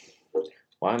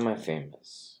Why am I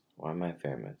famous? Why am I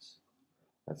famous?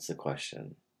 That's the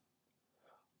question.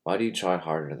 Why do you try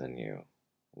harder than you?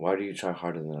 Why do you try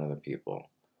harder than other people?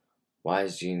 Why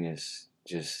is genius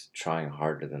just trying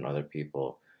harder than other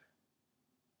people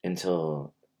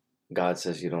until God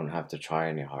says you don't have to try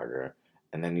any harder?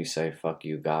 And then you say, fuck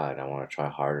you, God, I want to try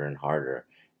harder and harder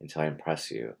until I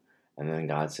impress you. And then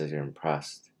God says you're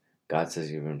impressed. God says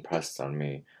you've impressed on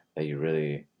me, that you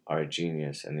really are a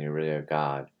genius and you really are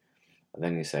God. And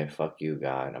then you say, fuck you,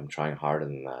 God, I'm trying harder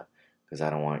than that because I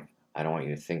don't want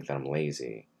you to think that I'm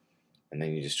lazy. And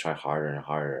then you just try harder and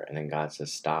harder. And then God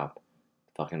says, stop,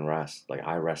 fucking rest. Like,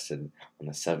 I rested on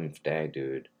the 7th day,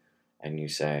 dude. And you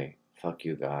say, fuck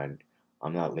you, God,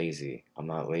 I'm not lazy. I'm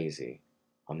not lazy.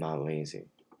 I'm not lazy.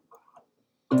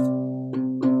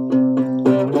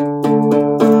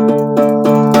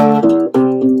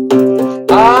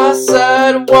 I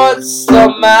said, what's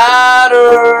the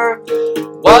matter?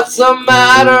 What's the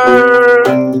matter?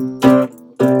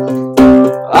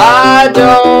 I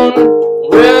don't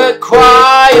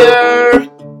require.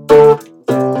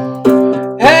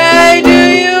 Hey, do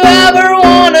you ever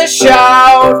wanna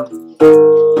shout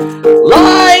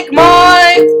like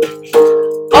my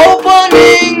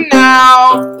opening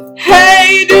now?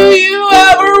 Hey, do you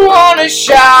ever wanna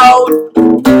shout?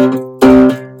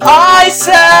 I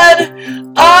said,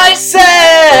 I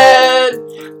said,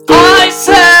 I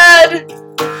said,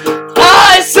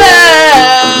 I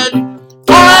said,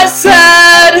 I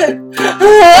said,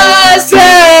 I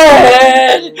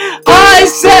said, I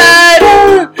said,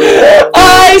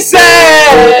 I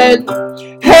said,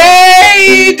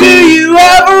 hey, do you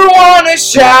ever wanna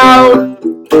shout?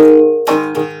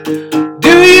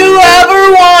 Do you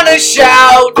ever wanna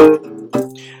shout?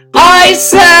 I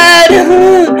said,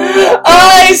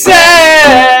 I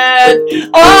said,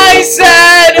 I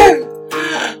said,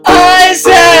 I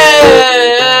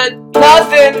said,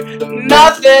 nothing,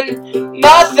 nothing,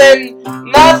 nothing,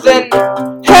 nothing.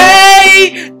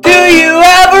 Hey, do you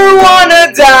ever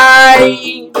wanna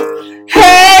die?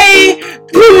 Hey,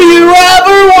 do you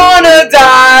ever wanna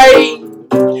die?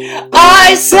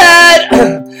 I said,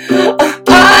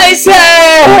 I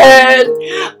said,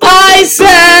 I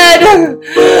said,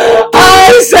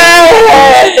 I said,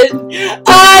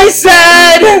 I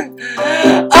said,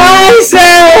 I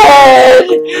said,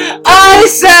 I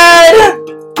said,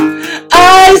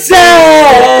 I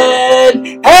said,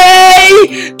 hey,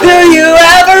 do you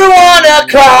ever wanna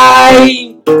cry?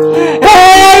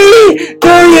 Hey,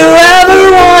 do you ever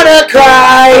wanna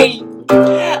cry?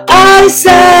 I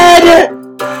said,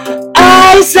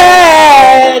 I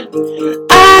said,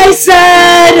 I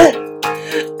said,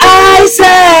 I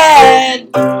said,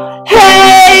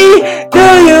 hey, do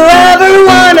you ever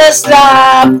wanna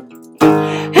stop?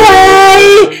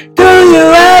 Hey, do you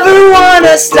ever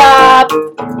wanna stop?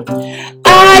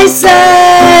 I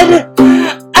said,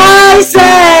 I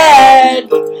said,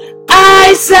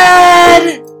 I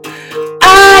said,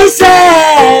 I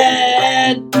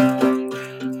said,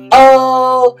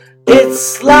 oh,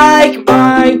 it's like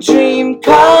my dream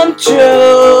come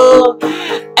true,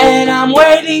 and I'm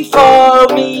waiting for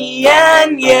me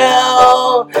and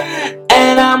you,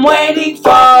 and I'm waiting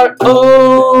for,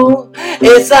 oh,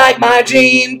 it's like my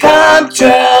dream come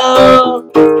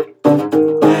true,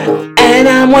 and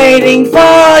I'm waiting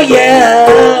for you,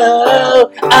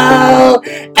 oh,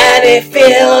 and it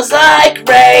feels like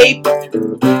rape,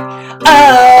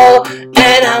 oh,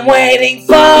 and I'm waiting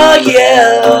for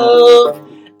you,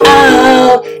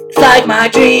 oh, it's like my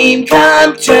dream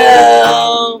come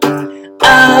true,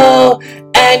 oh,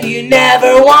 and you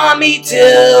never want me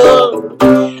to.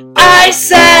 I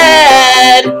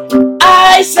said,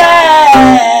 I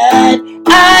said,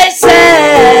 I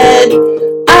said,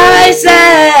 I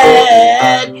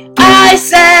said, I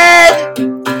said,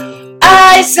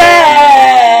 I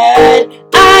said,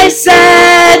 I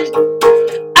said,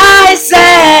 I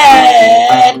said,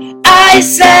 I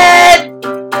said,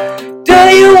 do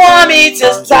you want me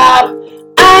to stop?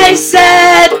 I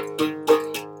said,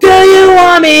 do you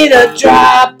want me to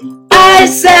drop? I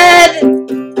said,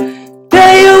 do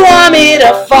you want me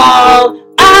to fall?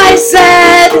 I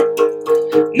said,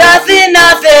 nothing,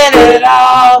 nothing at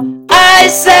all. I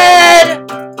said,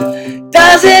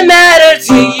 doesn't matter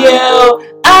to you.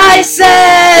 I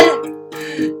said,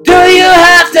 do you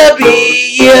have to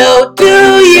be you?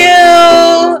 Do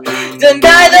you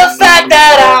deny the fact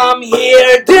that I'm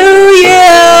here? Do you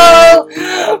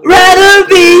rather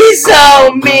be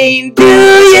so mean? Do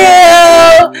you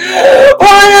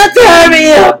wanna tear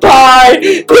me apart?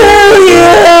 Do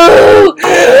you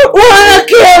wanna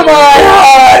kill my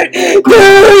heart? Do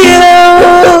you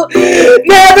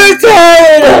never tear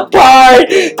it apart?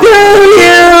 Do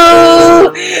you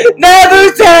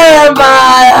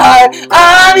anywhere.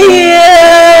 I'm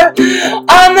here.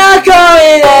 I'm not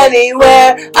going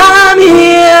anywhere. I'm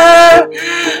here.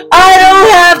 I don't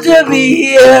have to be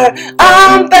here.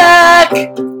 I'm back.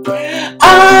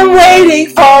 I'm waiting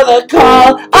for the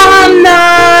call. I'm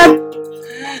not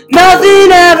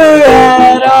nothing ever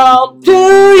at all to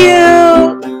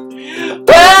you.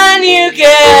 When you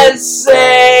can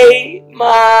say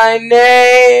my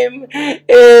name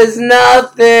is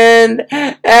nothing,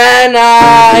 and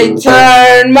I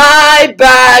turn my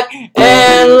back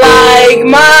and light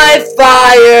my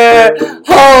fire,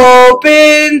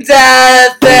 hoping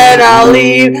death, and I'll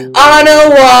leave on a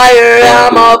wire.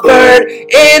 I'm a bird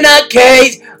in a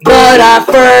cage, but I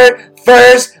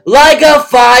first like a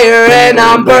fire, and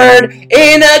I'm bird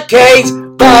in a cage,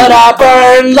 but I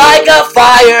burn like a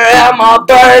fire. I'm a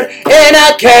bird in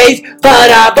a cage, but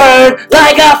I burn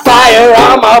like a fire.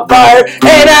 I'm a bird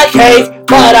in a cage,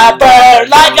 but I burn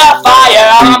like a fire.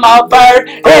 I'm a bird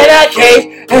in a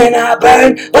cage, and I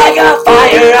burn like a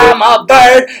fire. I'm a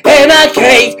bird in a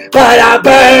cage, but I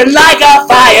burn like a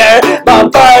fire. I'm a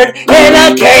bird in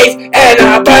a cage, and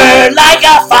I burn like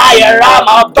a fire. I'm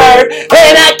a bird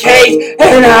in a cage,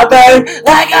 and I burn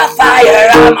like a fire.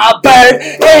 I'm a bird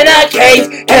in a cage,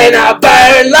 and I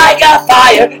burn like a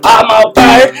fire. I'm a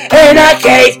bird in a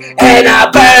cage, and I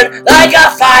burn like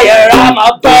a fire. I'm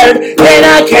a bird in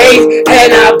a cage,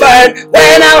 and I burn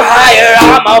when I'm higher.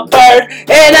 I'm a bird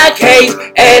in a cage,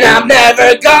 and I'm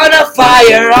never gonna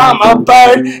fire. I'm a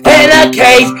bird in a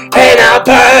cage, and I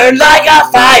burn like a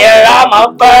fire. I'm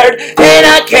a bird in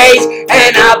a cage,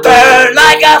 and I burn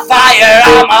like a fire.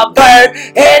 I'm a bird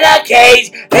in a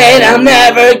cage, and I'm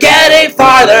never getting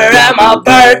farther. I'm a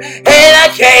bird in a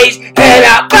cage, and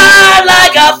I burn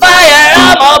like a fire.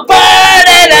 I'm a bird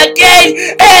in a cage,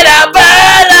 and I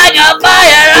burn like a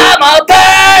fire. I'm a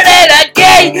bird in a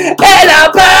cage, and I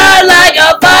burn like a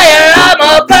fire. I'm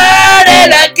a bird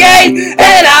in a cage,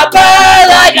 and I burn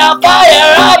like a fire.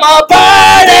 I'm a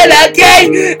bird in a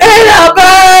cage, and I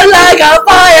burn like a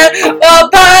fire. A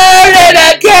bird in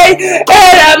a cage,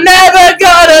 and I'm never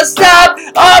gonna stop.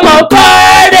 I'm a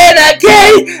bird in a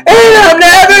cage, and I'm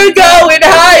never going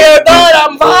higher, but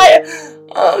I'm fire.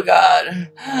 Oh God.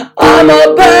 I'm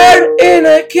a bird in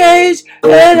a cage,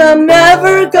 and I'm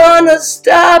never gonna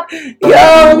stop.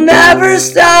 You'll never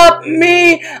stop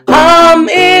me. I'm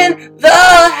in the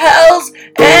hells,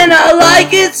 and I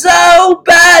like it so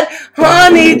bad.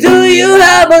 Honey, do you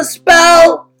have a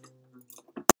spell?